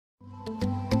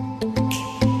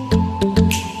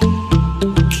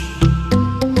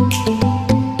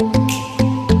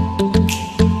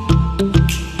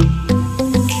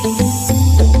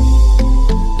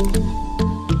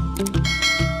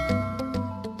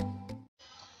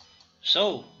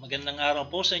So, magandang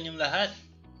araw po sa inyong lahat.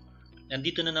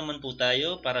 Nandito na naman po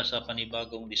tayo para sa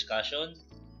panibagong discussion.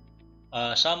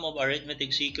 Sum of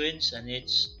arithmetic sequence and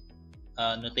its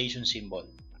notation symbol.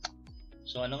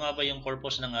 So, ano nga ba yung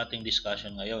purpose ng ating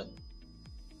discussion ngayon?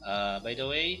 By the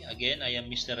way, again, I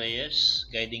am Mr. Reyes,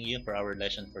 guiding you for our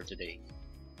lesson for today.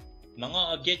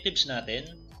 Mga objectives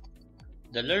natin: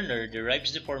 the learner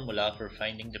derives the formula for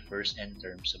finding the first n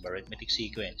terms of arithmetic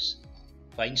sequence,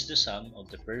 finds the sum of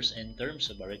the first n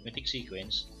terms of arithmetic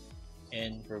sequence,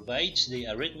 and provides the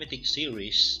arithmetic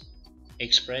series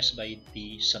expressed by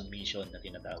the summation na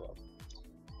tinatawag.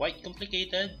 Quite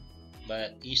complicated,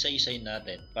 but isa-isay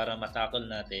natin para ma-tackle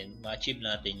natin, ma-achieve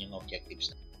natin yung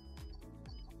objectives natin.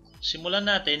 Simulan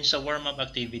natin sa warm-up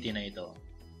activity na ito,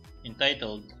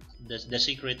 entitled The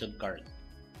Secret of Card.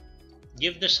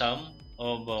 Give the sum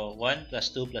of 1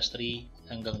 plus 2 plus 3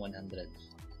 hanggang 100.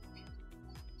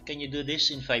 Can you do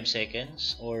this in 5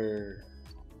 seconds or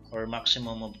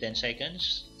maximum of 10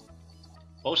 seconds?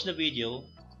 Pause the video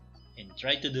and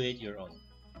try to do it your own.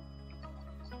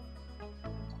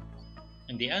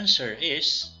 And the answer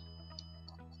is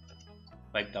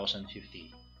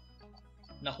 5,050.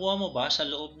 Nakuha mo ba sa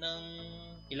loob ng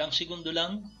ilang segundo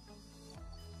lang?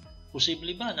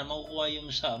 Posible ba na makukuha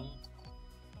yung sum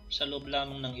sa loob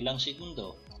lamang ng ilang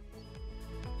segundo?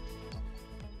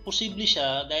 Posible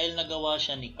siya dahil nagawa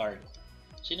siya ni Carl.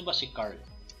 Sino ba si Carl?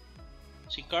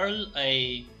 Si Carl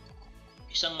ay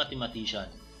isang mathematician,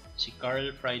 si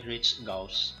Carl Friedrich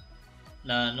Gauss,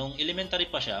 na nung elementary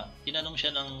pa siya, tinanong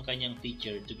siya ng kanyang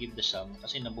teacher to give the sum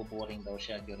kasi naboboring daw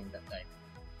siya during that time.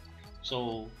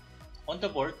 So, on the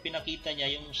board, pinakita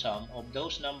niya yung sum of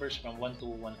those numbers from 1 to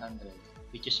 100,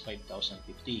 which is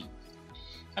 5,050.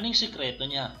 Anong sikreto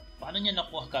niya? Paano niya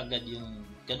nakuha kagad yung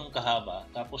ganung kahaba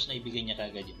tapos naibigay niya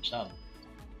kagad yung sum?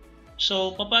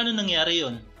 So, paano nangyari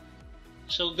yun?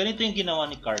 So, ganito yung ginawa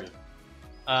ni Carl.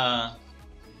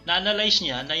 Na-analyze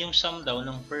niya na yung sum daw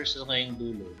ng first o kayong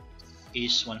dulo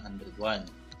is 101.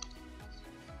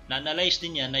 Na-analyze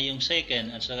din niya na yung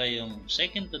second at saka yung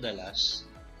second to the last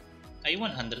ay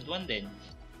 101 din.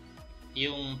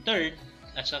 Yung third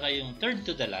at saka yung third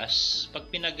to the last, pag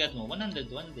pinagad mo,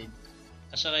 101 din.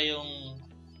 At saka yung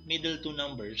middle two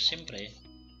numbers, siyempre,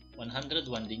 101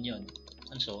 din yun,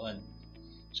 and so on.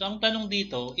 So, ang tanong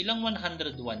dito, ilang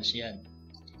 101s yan?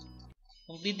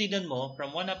 Kung titignan mo,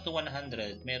 from 1 up to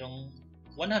 100, merong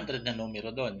 100 na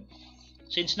numero doon.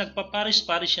 Since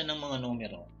nagpapares-pares siya ng mga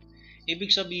numero,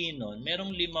 ibig sabihin nun,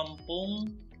 merong 50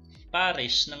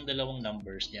 pares ng dalawang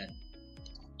numbers yan.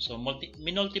 So,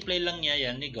 minultiply lang niya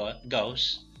yan ni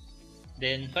Gauss.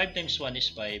 Then, 5 times 1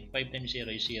 is 5, 5 times 0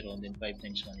 is 0, and then 5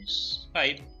 times 1 is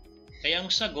 5. Kaya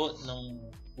ang sagot ng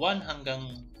 1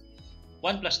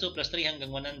 plus 2 plus 3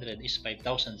 hanggang 100 is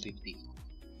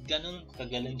 5,050. Ganun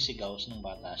kagaling si Gauss nung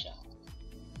bata siya.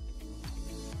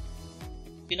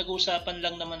 Pinag-uusapan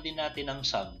lang naman din natin ang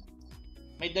sum.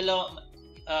 May dalawa,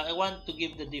 I want to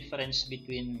give the difference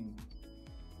between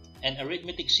an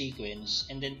arithmetic sequence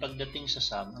and then pagdating sa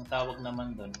sum, ang tawag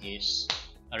naman doon is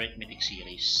arithmetic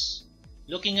series.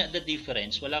 Looking at the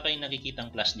difference, wala kayong nakikitang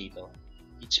plus dito.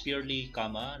 It's purely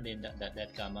comma, then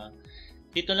that comma.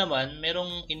 Dito naman,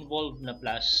 merong involved na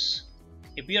plus.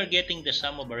 If we are getting the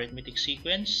sum of arithmetic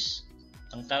sequence,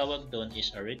 ang tawag doon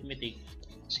is arithmetic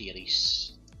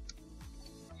series.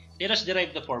 Let us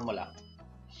derive the formula.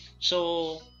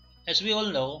 So, as we all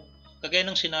know, kagaya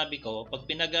ng sinabi ko, pag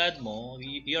pinag-add mo,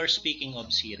 you are speaking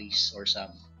of series or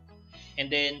sum.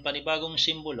 And then, panibagong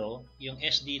simbolo, yung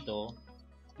S dito,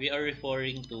 we are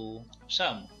referring to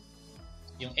sum.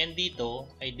 Yung n dito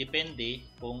ay depende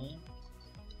kung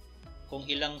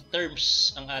ilang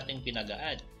terms ang ating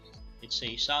pinag-add. Let's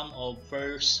say sum of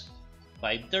first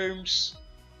 5 terms.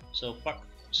 So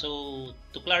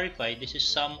to clarify, this is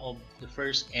sum of the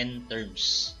first n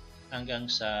terms hanggang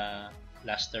sa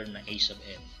last term na a sub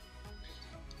n.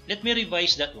 Let me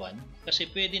revise that one kasi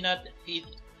pwede natin,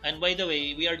 and by the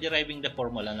way, we are deriving the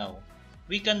formula now.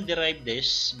 We can derive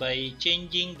this by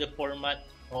changing the format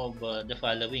of the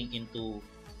following into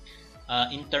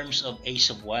in terms of a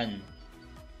sub 1.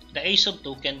 The a sub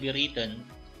 2 can be written,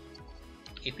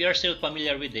 if you are still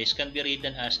familiar with this, can be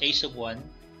written as a sub 1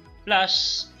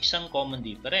 plus isang common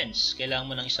difference. Kailangan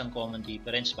mo ng isang common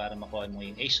difference para makuha mo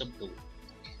yung a sub 2.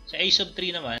 Sa a sub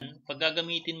 3 naman, pag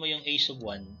gagamitin mo yung a sub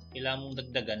 1, kailangan mong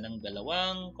dagdagan ng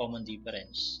dalawang common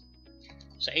difference.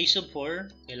 Sa a sub 4,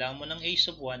 kailangan mo ng a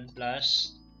sub 1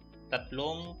 plus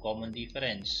tatlong common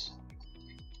difference.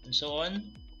 And so on.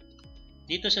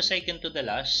 Dito sa second to the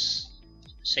last,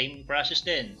 same process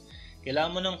din.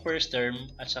 Kailangan mo ng first term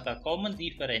at saka common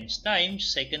difference times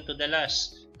second to the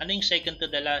last. Ano yung second to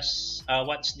the last?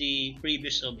 What's the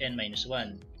previous of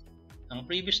n-1? Ang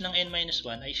previous ng n-1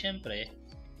 ay syempre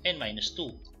n-2.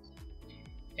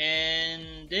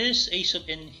 And this a sub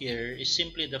n here is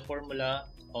simply the formula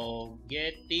of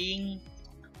getting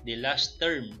the last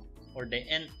term or the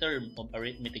nth term of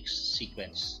arithmetic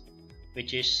sequence,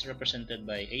 which is represented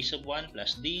by a sub 1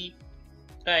 plus d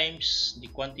times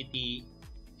the quantity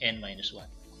n-1.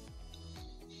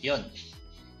 Yon.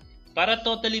 Para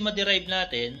totally ma-derive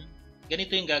natin,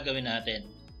 ganito yung gagawin natin.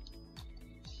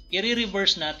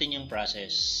 I-reverse natin yung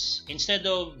process. Instead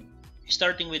of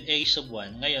starting with a sub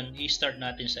 1, ngayon i-start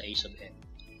natin sa a sub n.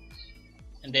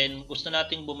 And then gusto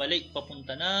nating bumalik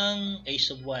papunta ng a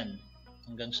sub 1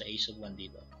 hanggang sa a sub 1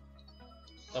 dito.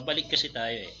 Babalik kasi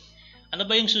tayo eh. Ano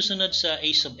ba yung susunod sa a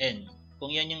sub n?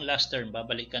 Kung yan yung last term,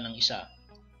 babalik ka ng isa.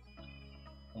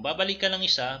 Kung babalik ka ng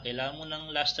isa, kailangan mo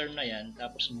ng last term na yan,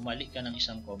 tapos bumalik ka ng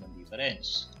isang common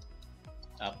difference.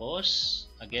 Tapos,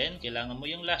 again, kailangan mo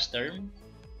yung last term,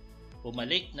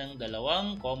 bumalik ng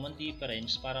dalawang common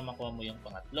difference para makuha mo yung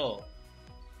pangatlo.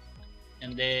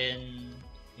 And then,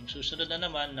 yung susunod na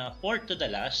naman na fourth to the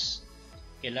last,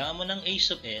 kailangan mo ng a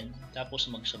sub n,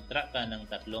 tapos mag-subtract ka ng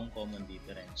tatlong common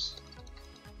difference.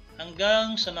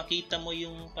 Hanggang sa makita mo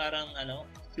yung parang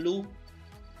clue,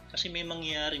 kasi may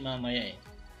mangyayari mamaya eh.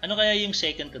 Ano kaya yung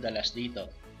second to the last dito?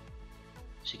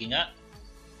 Sige nga,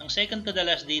 ang second to the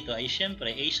last dito ay syempre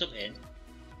a sub n,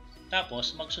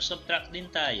 tapos magsusubtract din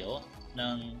tayo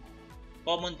ng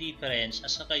common difference at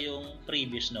saka yung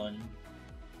previous nun,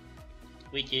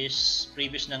 which is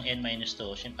previous ng n-1,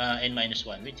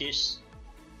 which is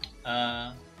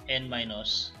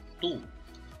n-2.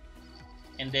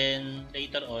 And then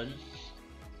later on,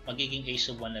 magiging a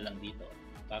sub 1 na lang dito.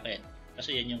 Bakit?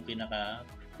 Kasi yan yung pinaka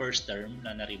first term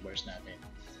na na-reverse natin.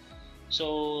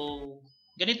 So,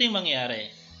 ganito yung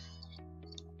mangyayari.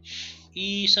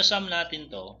 Isa-sum natin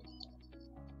to.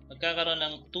 Magkakaroon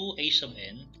ng 2a sub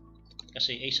n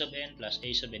kasi a sub n plus a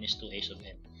sub n is 2a sub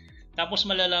n. Tapos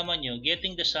malalaman nyo,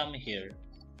 getting the sum here,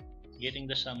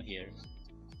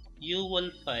 you will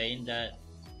find that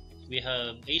we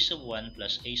have a sub 1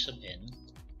 plus a sub n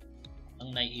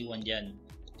ang naiiwan dyan.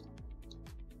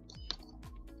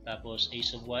 Tapos a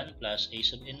sub 1 plus a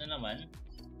sub n na naman.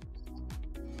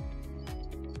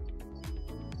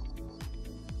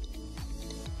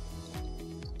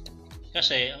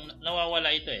 Kasi ang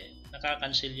nawawala ito eh,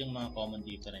 nakakancel yung mga common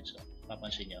difference.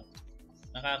 Papansin nyo,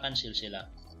 nakakancel sila.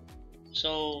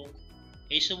 So,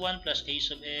 a sub 1 plus a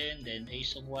sub n, then a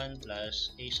sub 1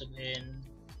 plus a sub n,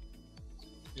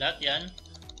 lahat yan,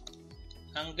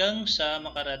 hanggang sa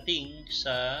makarating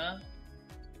sa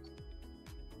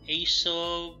a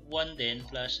sub 1 din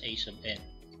plus a sub n.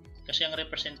 Kasi ang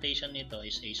representation nito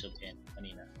is a sub n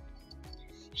kanina.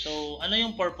 So, ano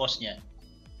yung purpose niyan?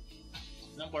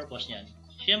 Anong purpose niyan?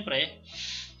 Siyempre,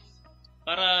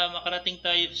 para makarating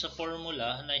tayo sa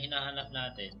formula na hinahanap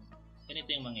natin, ganito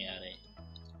yung mangyayari.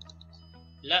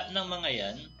 Lahat ng mga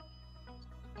yan,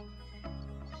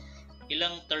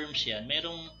 ilang terms yan,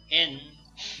 merong n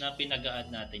na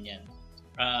pinag-a-add natin yan.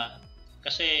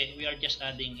 Kasi we are just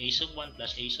adding a sub 1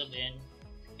 plus a sub n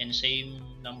and same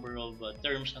number of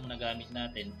terms ang nagamit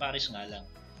natin, pares nga lang.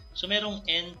 So merong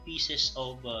n pieces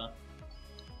of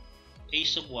a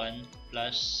sub 1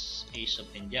 plus a sub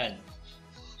n dyan.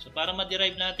 So para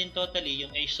ma-derive natin totally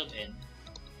yung a sub n,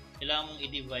 kailangan mong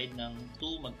i-divide ng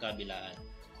 2 magkabilaan.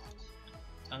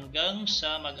 Hanggang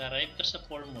sa mag-arrive ka sa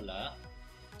formula,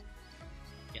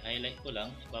 i-highlight ko lang,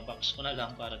 ibabox ko na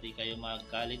lang para di kayo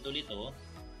magkalito-lito.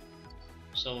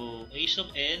 So a sub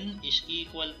n is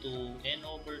equal to n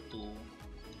over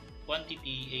 2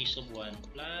 quantity a sub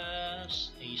 1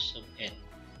 plus a sub n.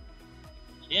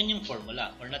 So yan yung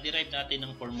formula, or na-derive natin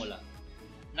ng formula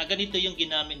na ganito yung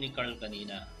ginamit ni Carl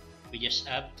kanina. We just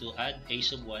have to add a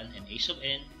sub 1 and a sub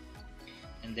n,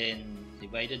 and then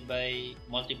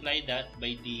multiply that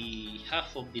by the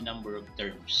half of the number of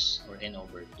terms, or n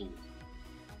over 2.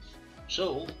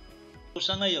 So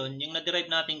sa ngayon, yung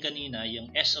na-derive natin kanina,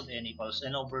 yung s of n equals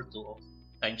n over 2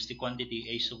 times the quantity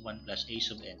a sub 1 plus a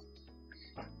sub n,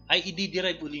 ay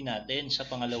i-derive uli natin sa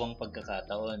pangalawang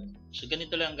pagkakataon. So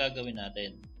ganito lang gagawin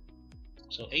natin.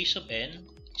 So a sub n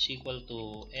is equal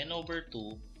to n over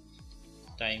 2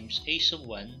 times a sub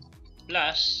 1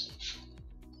 plus,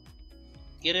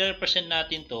 i-represent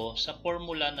natin to sa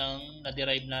formula ng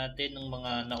na-derive natin ng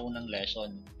mga naunang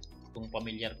lesson, kung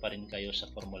familiar pa rin kayo sa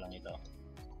formulang ito.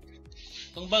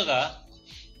 Kumbaga,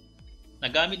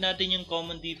 nagamit natin yung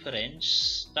common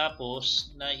difference,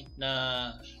 tapos na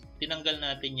tinanggal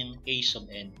natin yung a sub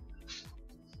n,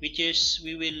 which is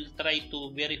we will try to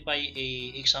verify a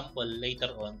example later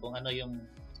on kung ano yung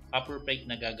appropriate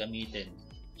na gagamitin.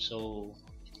 So,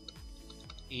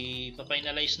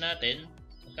 ipa-finalize natin,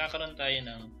 magkakaroon tayo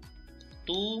ng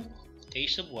 2a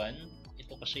sub 1,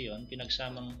 ito kasi yon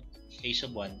pinagsamang a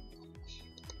sub 1,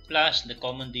 plus the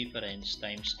common difference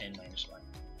times n minus 1.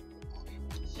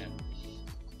 Yan.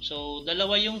 So,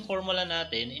 dalawa yung formula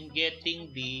natin in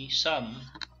getting the sum,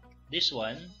 this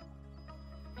one,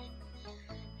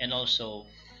 and also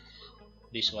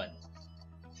this one.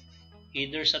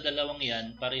 Either sa dalawang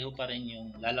yan, pareho pa rin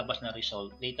yung lalabas na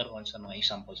result later on sa mga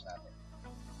examples natin.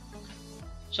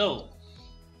 So,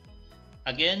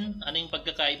 again, ano yung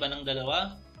pagkakaiba ng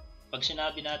dalawa? Pag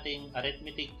sinabi nating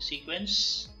arithmetic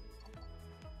sequence,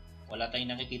 wala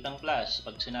tayong nakikitang plus.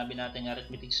 Pag sinabi nating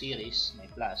arithmetic series, may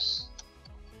plus.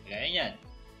 Kaya yan.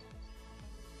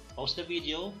 Pause the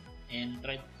video and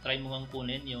try mo ngang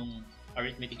kunin yung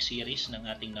arithmetic series ng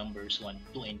ating numbers 1,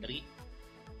 2, and 3.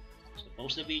 So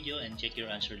pause the video and check your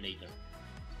answer later.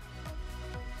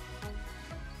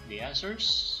 The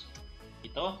answers,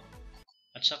 ito.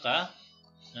 At saka,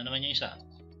 ano naman yung isa?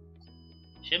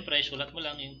 Siyempre, sulat mo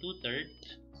lang yung 2/3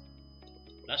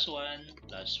 plus 1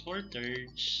 plus 4/3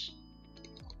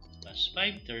 plus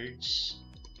 5/3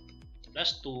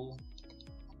 plus 2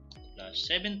 plus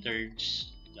 7/3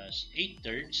 plus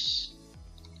 8/3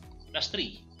 plus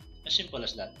 3. As simple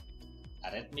as that.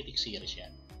 Arithmetic series yan.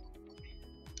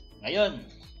 Ngayon,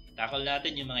 tackle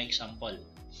natin yung mga example.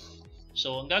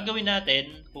 So, ang gagawin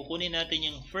natin, kukunin natin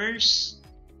yung first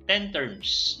 10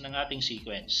 terms ng ating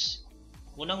sequence.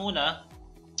 Unang-una,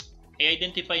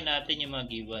 i-identify natin yung mga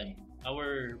given.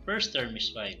 Our first term is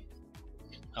 5.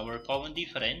 Our common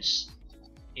difference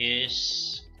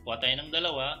is, kuha tayo ng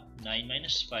dalawa, 9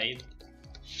 minus 5.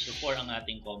 So, 4 ang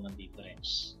ating common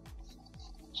difference.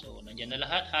 So, nandiyan na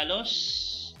lahat halos.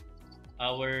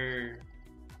 Our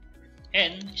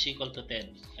n is equal to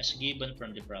 10 as given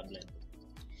from the problem.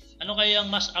 Ano kaya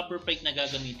ang mas appropriate na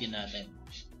gagamitin natin?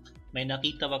 May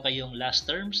nakita ba kayong last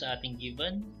term sa ating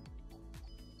given?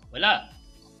 Wala.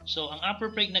 So, ang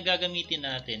appropriate na gagamitin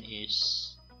natin is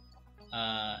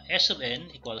S of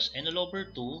n equals n all over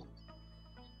 2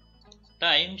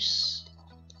 times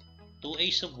 2a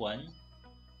sub 1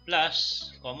 plus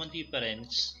common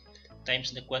difference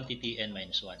times the quantity n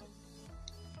minus 1.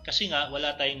 Kasi nga,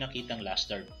 wala tayong nakitang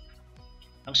last term.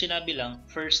 Ang sinabi lang,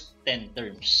 first 10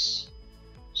 terms.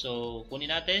 So, kunin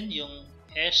natin yung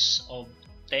S of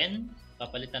 10.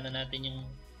 Papalitan na natin yung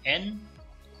n.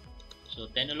 So,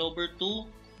 10 all over 2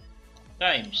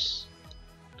 times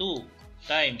 2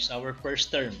 times our first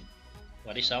term.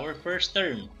 What is our first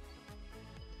term?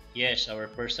 Yes, our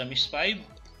first term is 5.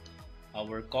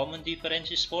 Our common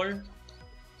difference is 4.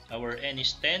 Our n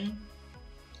is 10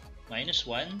 minus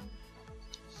 1.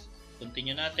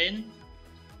 Continue natin.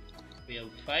 We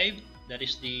have 5. That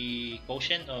is the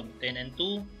quotient of 10 and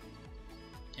 2.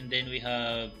 And then we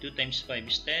have 2 times 5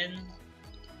 is 10.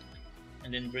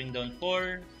 And then bring down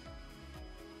 4.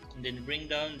 And then bring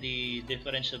down the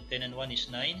difference of 10 and 1 is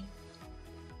 9.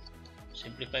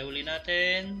 Simplify uli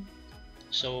natin.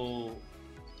 So,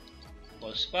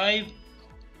 equals 5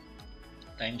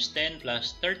 times 10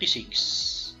 plus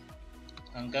 36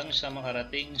 hanggang sa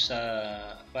makarating sa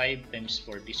 5 times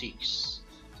 46.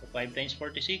 So, 5 times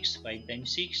 46, 5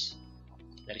 times 6,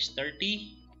 that is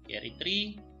 30, carry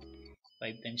 3,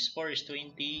 5 times 4 is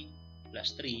 20,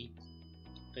 plus 3,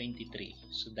 23.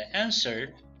 So, the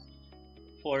answer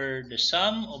for the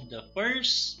sum of the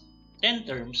first 10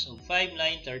 terms of 5,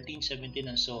 9, 13, 17,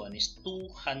 and so on is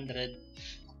 230.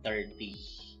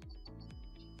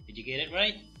 Did you get it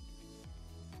right?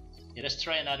 Let us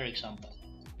try another example.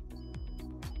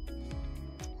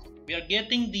 We are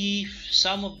getting the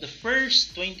sum of the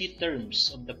first 20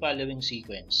 terms of the following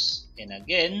sequence. And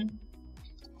again,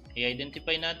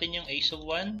 i-identify natin yung a sub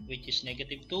 1, which is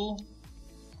negative 2.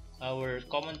 Our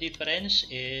common difference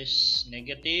is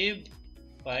negative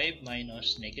 5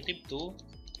 minus negative 2.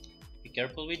 Be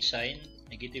careful with sign.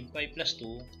 Negative 5 plus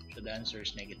 2. So the answer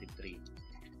is negative 3.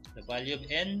 The value of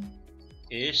n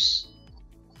is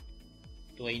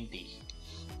 20.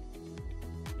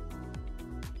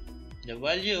 The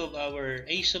value of our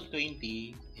a sub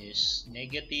 20 is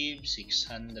negative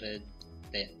 610.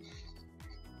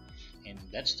 And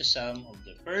that's the sum of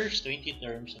the first 20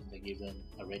 terms of the given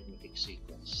arithmetic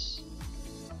sequence.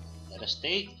 Let us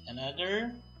take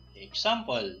another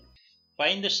example.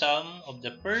 Find the sum of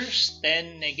the first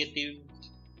 10 negative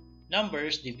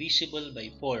numbers divisible by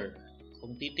 4.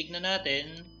 Kung titignan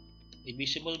natin,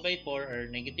 divisible by 4 are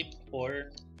negative 4,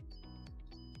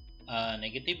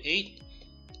 negative 8,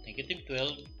 negative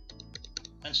 12,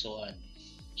 and so on.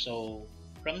 So,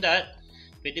 from that,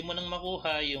 pwede mo nang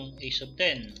makuha yung a sub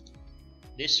 10.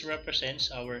 This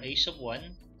represents our a sub 1.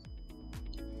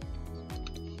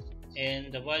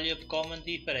 And the value of common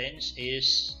difference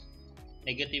is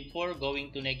negative 4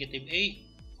 going to negative 8.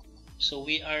 So,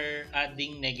 we are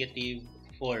adding negative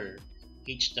 4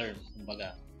 each term.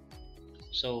 Kumbaga.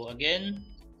 So, again,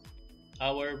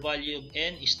 our value of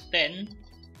n is 10.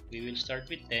 We will start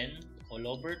with 10 all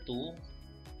over 2.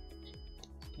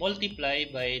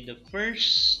 Multiply by the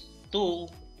first 2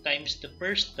 times the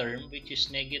first term, which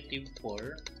is negative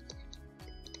 4,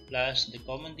 plus the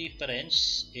common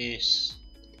difference is,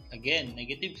 again,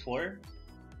 negative 4.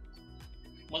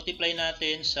 Multiply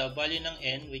natin sa value ng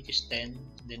n, which is 10,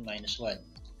 then minus 1.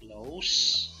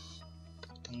 Close.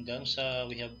 Hanggang sa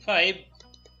we have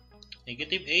 5,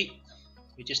 negative 8,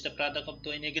 which is the product of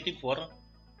 2 and negative 4.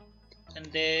 And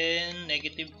then,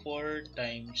 negative 4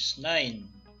 times 9.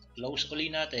 Close uli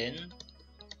natin.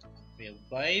 We have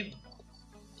 5,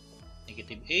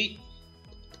 negative 8,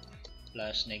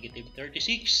 plus negative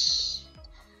 36.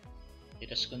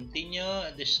 Let us continue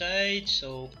at this side.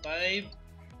 So, 5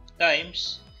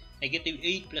 times negative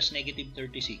 8 plus negative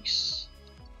 36.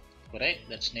 Correct?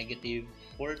 That's negative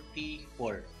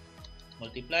 44.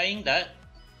 Multiplying that,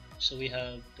 so we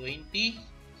have 20,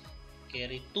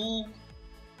 carry 2,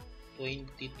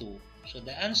 22. So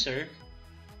the answer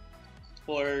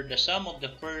for the sum of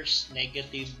the first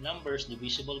negative numbers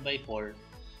divisible by 4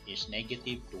 is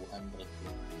negative 202.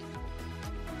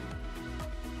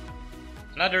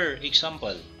 Another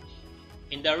example.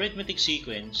 In the arithmetic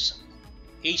sequence,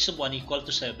 a sub 1 equal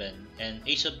to 7 and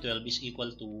a sub 12 is equal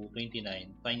to 29.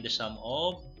 Find the sum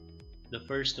of the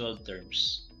first 12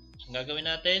 terms. So, ang gagawin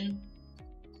natin,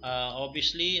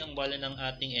 obviously, ang value ng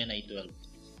ating n ay 12.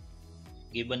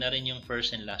 Given na rin yung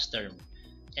first and last term.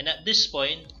 And at this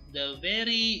point, the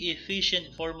very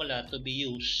efficient formula to be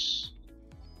used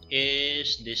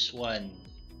is this one.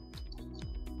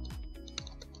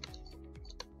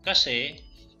 Kasi,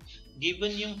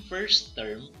 given yung first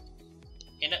term,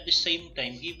 and at the same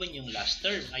time, given yung last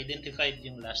term, identified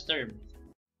yung last term.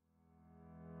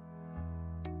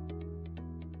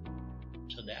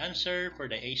 So the answer for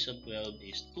the a sub 12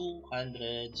 is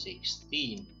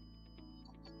 216.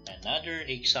 Another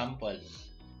example.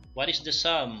 What is the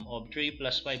sum of 3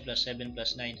 plus 5 plus 7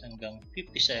 plus 9 hanggang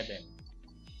 57?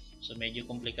 So medyo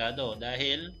komplikado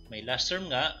dahil may last term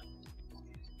nga,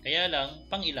 kaya lang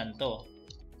pang ilan to?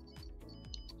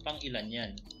 Pang ilan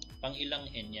yan? Pang ilang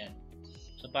n yan?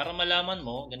 So para malaman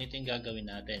mo, ganito yung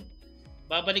gagawin natin.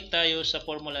 Babalik tayo sa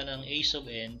formula ng a sub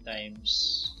n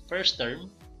times first term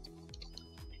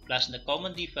plus the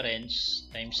common difference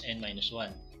times n minus 1.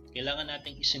 Kailangan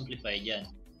natin i-simplify dyan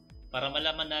para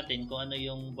malaman natin kung ano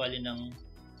yung value ng,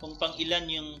 kung pang ilan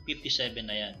yung 57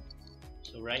 na yan.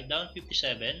 So write down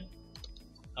 57.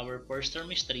 Our first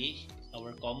term is 3.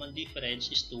 Our common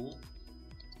difference is 2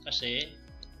 kasi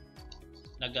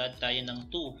nag-add tayo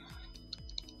ng 2.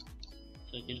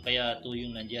 So kaya 2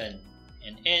 yung nandyan.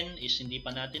 And n is hindi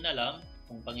pa natin alam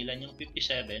kung pang ilan yung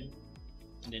 57. And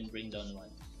then bring down 1.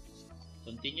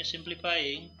 Continue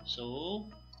simplifying. So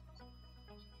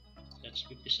that's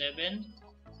 57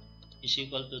 is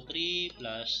equal to 3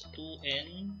 plus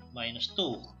 2n minus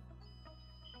 2.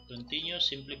 Continue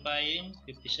simplifying.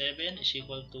 57 is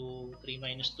equal to 3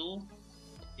 minus 2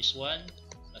 is 1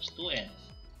 plus 2n.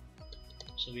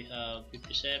 So we have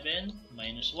 57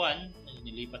 minus 1.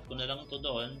 Nilipat ko na lang ito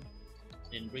doon.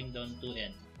 Then bring down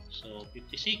 2n. So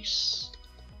 56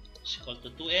 is equal to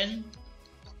 2n.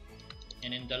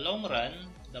 And in the long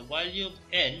run, the value of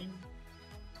n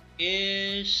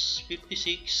is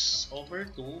 56 over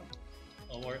 2.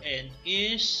 Our n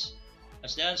is,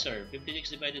 as the answer,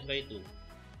 56 divided by 2.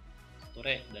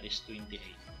 Correct, that is 28.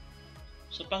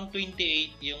 So pang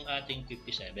 28 yung ating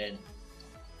 57.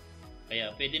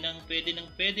 Kaya pwede na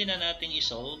nating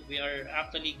isolve. We are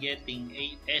actually getting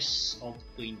a s of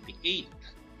 28.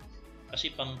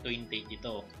 Kasi pang 28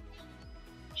 ito.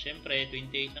 Siyempre,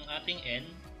 28 ang ating n.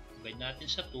 Divide natin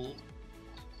sa 2.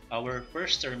 Our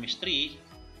first term is 3.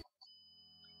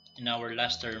 And our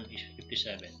last term is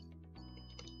 57.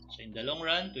 So in the long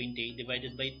run, 28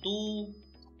 divided by 2,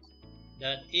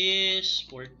 that is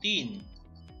 14.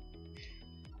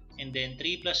 And then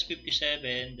 3 plus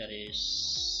 57, that is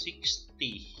 60.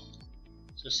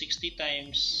 So 60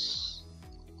 times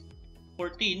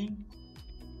 14,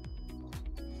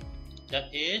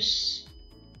 that is,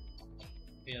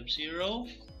 we have 0.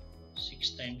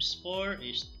 6 times 4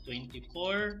 is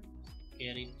 24.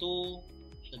 Carry 2.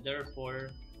 So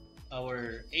therefore,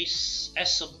 our S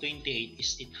of 28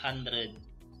 is 840.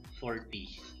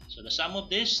 So the sum of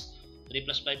this, 3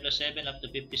 plus 5 plus 7 up to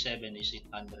 57 is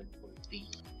 840.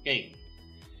 Okay,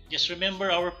 just remember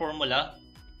our formula,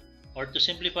 or to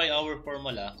simplify our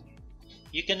formula,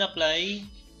 you can apply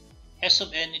S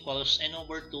of n equals n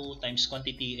over 2 times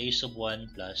quantity a sub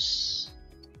 1 plus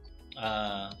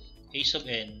a sub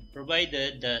n,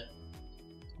 provided that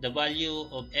the value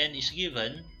of n is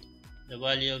given, the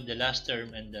value of the last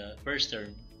term and the first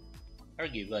term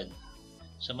are given.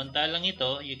 Samantalang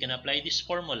ito, you can apply this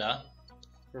formula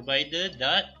provided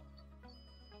that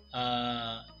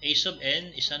a sub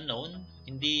n is unknown,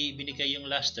 hindi binigay yung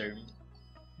last term,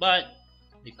 but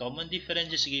the common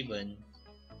difference is given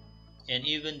and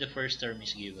even the first term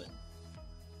is given.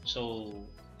 So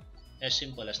as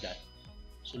simple as that.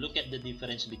 So look at the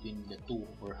difference between the two,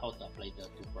 or how to apply the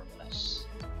two formulas.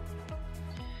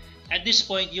 At this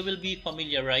point, you will be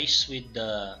familiarized with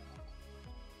the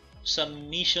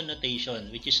summation notation,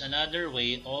 which is another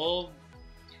way of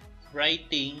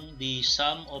writing the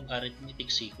sum of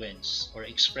arithmetic sequence or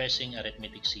expressing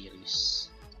arithmetic series.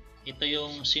 Ito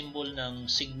yung symbol ng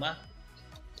sigma.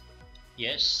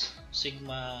 Yes,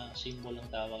 sigma symbol ang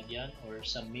tawag yan, or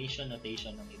summation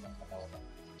notation ng ibang katawagan.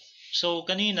 So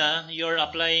kanina, you're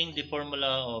applying the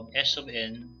formula of S of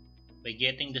n by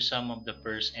getting the sum of the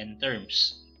first n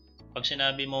terms. Pag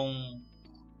sinabi mong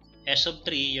S of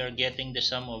 3, you're getting the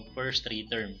sum of first 3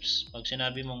 terms. Pag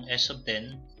sinabi mong S of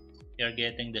 10, you're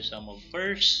getting the sum of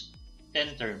first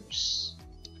 10 terms.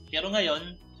 Pero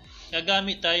ngayon,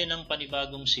 gagamit tayo ng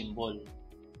panibagong symbol,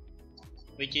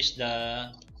 which is the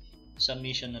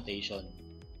summation notation.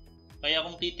 Kaya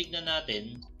kung titignan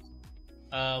natin,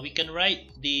 we can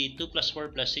write the 2 plus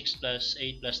 4 plus 6 plus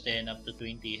 8 plus 10 up to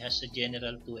 20 has a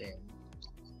general 2n,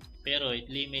 pero it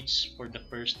limits for the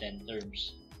first 10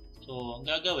 terms. So ang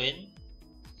gagawin,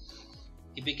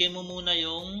 ibigay mo muna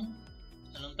yung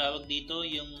anong tawag dito,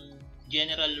 yung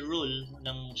general rule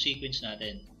ng sequence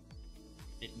natin.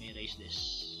 Let me erase this.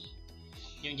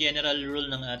 Yung general rule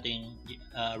ng ating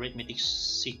arithmetic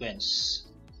sequence,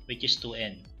 which is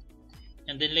 2n.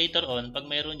 And then later on, pag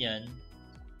mayroon yan,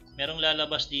 merong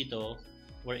lalabas dito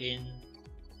wherein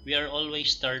we are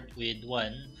always start with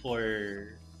 1 for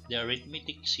the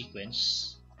arithmetic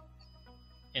sequence,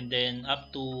 and then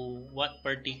up to what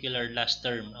particular last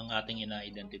term ang ating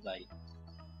ina-identify,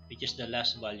 which is the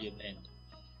last value of n.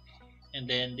 And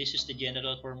then this is the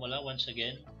general formula once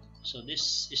again. So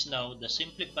this is now the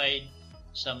simplified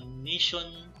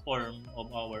summation form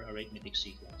of our arithmetic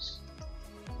sequence,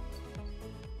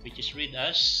 which is read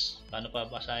as, paano pa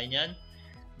basahin yan?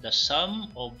 The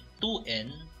sum of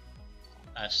 2n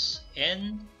as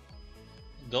n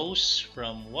goes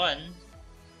from 1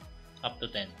 up to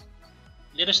 10.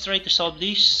 Let us try to solve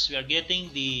this. We are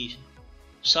getting the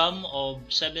sum of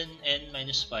 7n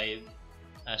minus 5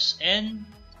 as n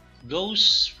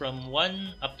goes from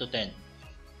 1 up to 10.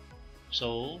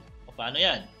 So, paano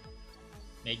yan?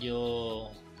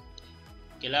 Medyo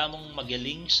kailangan mong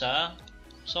magaling sa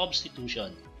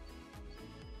substitution.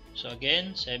 So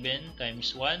again, 7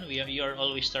 times 1, you are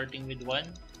always starting with 1.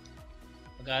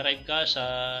 Mag-arrive ka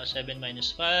sa 7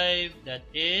 minus 5, that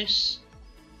is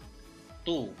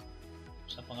 2.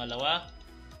 Sa pangalawa,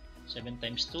 7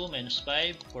 times 2 minus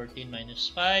 5, 14 minus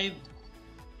 5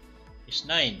 is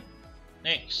 9.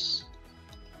 Next,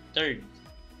 third,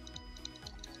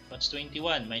 what's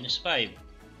 21 minus 5?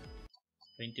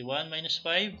 21 minus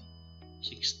 5,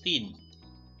 16.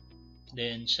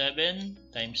 Then 7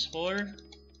 times 4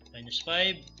 minus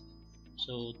 5,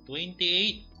 so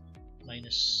 28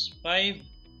 minus 5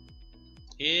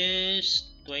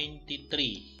 is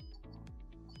 23.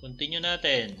 Continue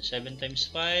natin, 7 times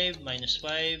 5 minus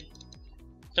 5,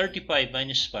 35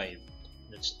 minus 5,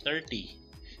 that's 30.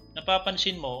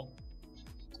 Napapansin mo,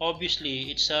 obviously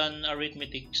it's an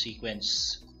arithmetic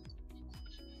sequence,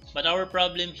 but our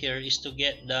problem here is to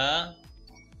get the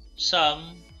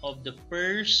sum of the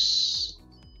first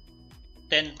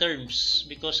 10 terms,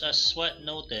 because as what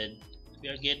noted, we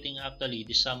are getting actually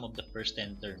the sum of the first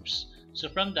 10 terms.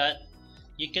 So from that,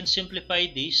 you can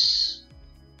simplify this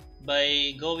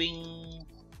by going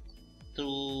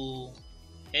to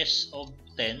S of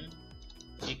 10.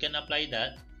 You can apply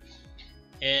that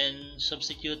and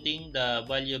substituting the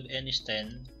value of n is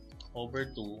 10 over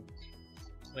 2.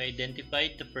 We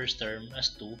identified the first term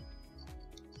as 2,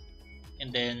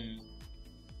 and then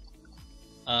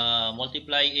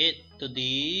multiply it to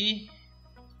the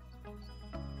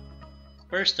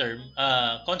first term,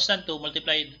 constant 2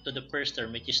 multiply it to the first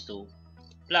term, which is 2,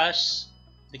 plus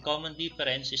the common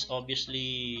difference is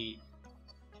obviously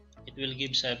it will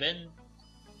give 7,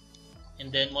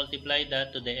 and then multiply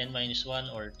that to the n minus 1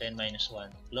 or 10 minus 1.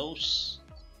 Close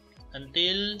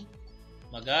until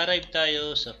mag-arrive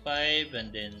tayo sa 5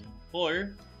 and then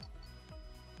 4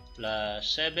 plus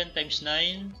 7 times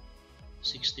 9,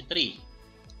 63.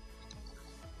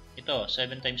 Ito,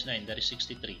 7 times 9, that is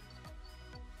 63.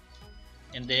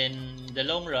 And then in the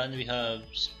long run, we have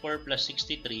 4 plus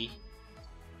 63,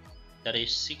 that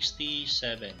is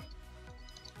 67.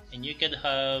 And you can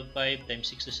have 5 times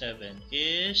 67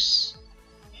 is,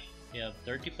 we have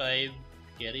 35,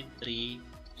 carried 3,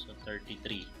 so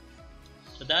 33.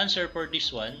 So the answer for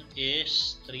this one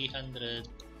is 335.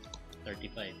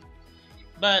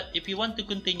 But if you want to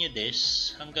continue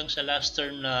this hanggang sa last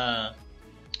term na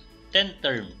 10th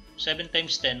term, 7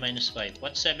 times 10 minus 5.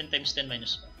 What's 7 times 10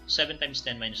 minus 5? 7 times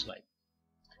 10 minus 5.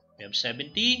 We have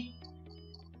 70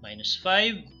 minus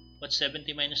 5. What's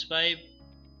 70 minus 5?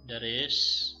 That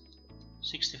is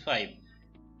 65.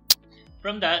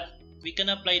 From that, we can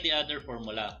apply the other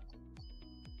formula.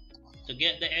 To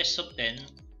get the s of 10,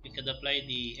 we could apply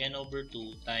the n over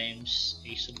 2 times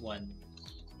a sub 1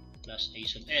 plus a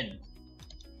sub n.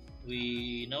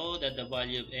 We know that the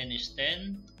value of n is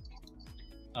 10.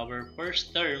 Our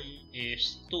first term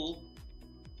is 2.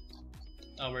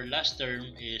 Our last term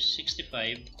is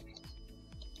 65.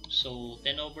 So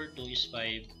 10 over 2 is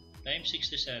 5 times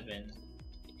 67.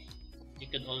 You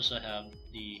can also have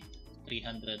the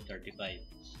 335.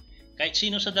 Kahit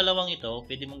sino sa dalawang ito,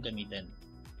 pwede mong gamitin.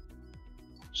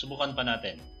 Subukan pa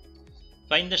natin.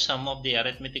 Find the sum of the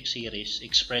arithmetic series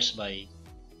expressed by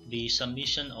the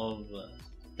summation of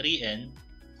 3n,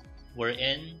 where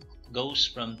n goes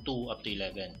from 2 up to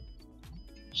 11.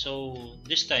 So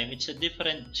this time it's a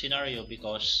different scenario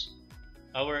because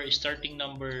our starting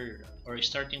number or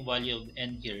starting value of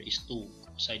n here is 2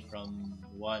 aside from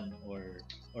 1 or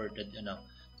the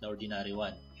ordinary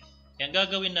one. Kaya ang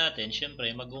gagawin natin,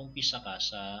 syempre mag-uumpisa ka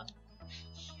sa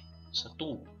 2.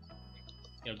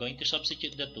 You're going to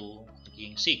substitute the 2,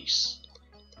 magiging 6,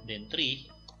 then 3,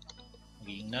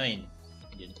 magiging 9,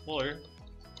 then 4,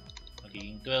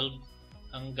 magiging 12,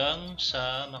 hanggang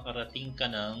sa makarating ka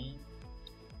ng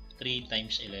 3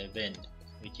 times 11,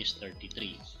 which is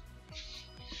 33.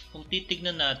 Kung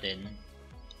titignan natin,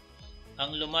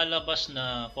 ang lumalabas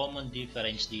na common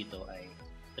difference dito ay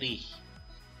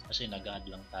 3. Kasi nag-add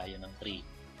lang tayo ng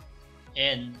 3.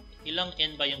 And ilang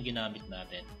n ba yung ginamit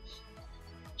natin?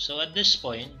 So at this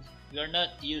point, we are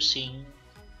not using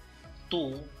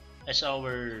 2 as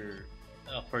our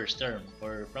first term.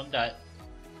 Or from that,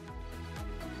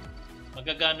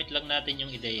 magagamit lang natin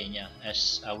yung ideya niya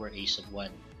as our a sub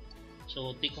 1.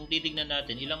 So kung titignan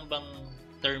natin, ilang bang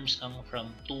terms ang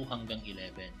from 2 hanggang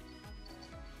 11?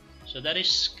 So that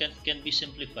is can be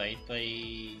simplified by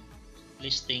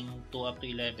listing 2 up to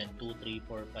 11, 2, 3,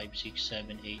 4, 5, 6,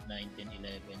 7, 8, 9, 10,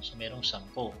 11. So merong 10.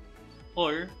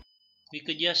 Or we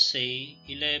could just say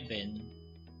 11,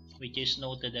 which is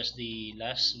noted as the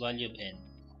last value of n,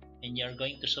 and you are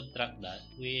going to subtract that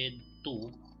with 2,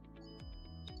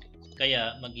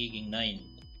 kaya magiging 9.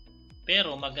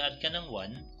 Pero mag-add ka ng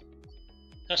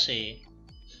 1 kasi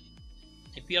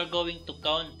if you are going to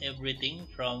count everything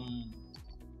from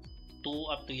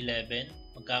 2 up to 11,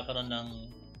 magkakaroon ng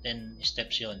 10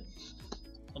 steps yun.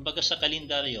 Kumbaga sa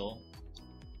kalendaryo,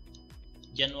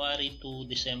 January to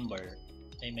December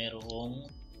ay mayroong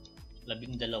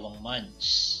 12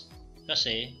 months.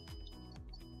 Kasi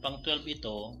pang 12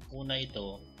 ito, una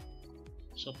ito.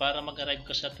 So para mag-arrive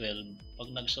ka sa 12, pag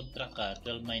nag-subtract ka,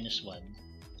 12 minus 1,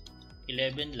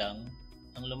 11 lang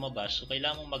ang lumabas. So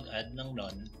kailangan mong mag-add ng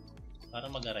none para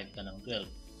mag-arrive ka ng 12.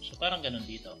 So parang ganun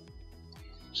dito.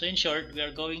 So in short, we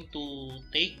are going to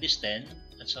take this 10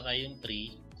 at saka yung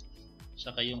 3,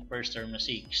 saka yung first term na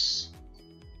 6,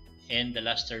 and the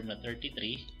last term na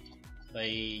 33 by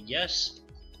just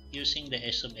using the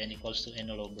s of n equals to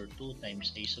n all over 2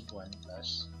 times a sub 1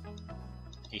 plus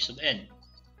a sub n.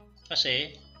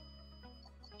 Kasi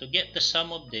to get the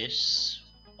sum of this,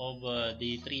 of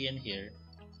the 3n here,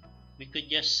 we could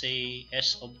just say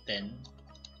s of 10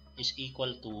 is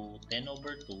equal to 10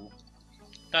 over 2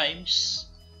 times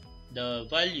the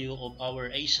value of our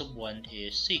a sub 1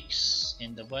 is 6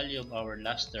 and the value of our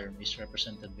last term is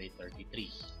represented by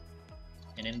 33.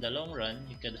 And in the long run,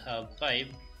 you could have 5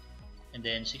 and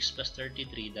then 6 plus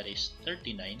 33, that is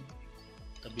 39,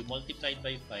 to be multiplied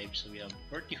by 5. So we have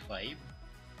 45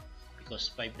 because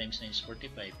 5 times 9 is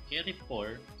 45. Carry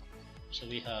 4, so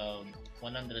we have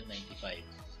 195.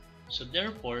 So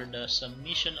therefore, the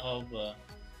summation of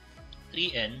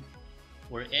 3n,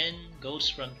 where n goes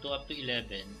from 2 up to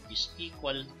 11, is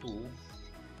equal to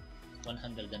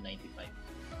 195.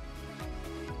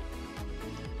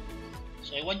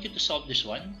 So I want you to solve this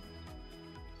one.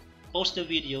 pause the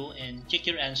video and check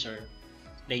your answer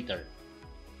later.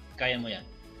 Kaya mo yan.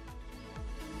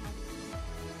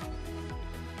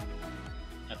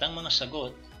 At ang mga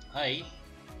sagot ay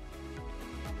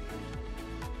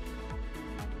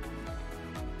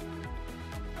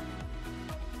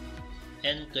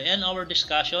and to end our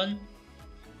discussion,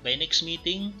 by next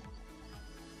meeting,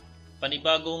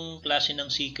 panibagong klase ng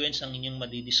sequence ang inyong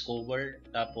madidiscover,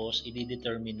 tapos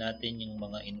i-determine natin yung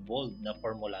mga involved na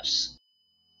formulas.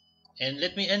 And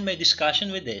let me end my discussion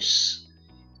with this.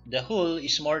 The whole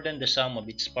is more than the sum of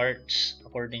its parts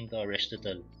according to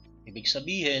Aristotle. Ibig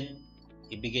sabihin,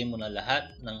 ibigay mo na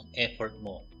lahat ng effort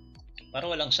mo para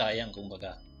walang sayang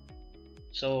kumbaga.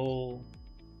 So,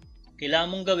 kailangan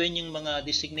mong gawin yung mga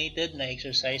designated na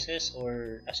exercises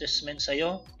or assessments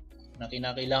sa'yo na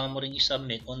kinakailangan mo rin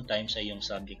i-submit on time sa iyong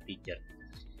subject teacher.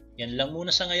 Yan lang muna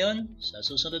sa ngayon. Sa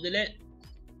susunod ulit.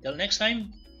 Till next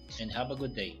time, and have a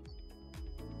good day.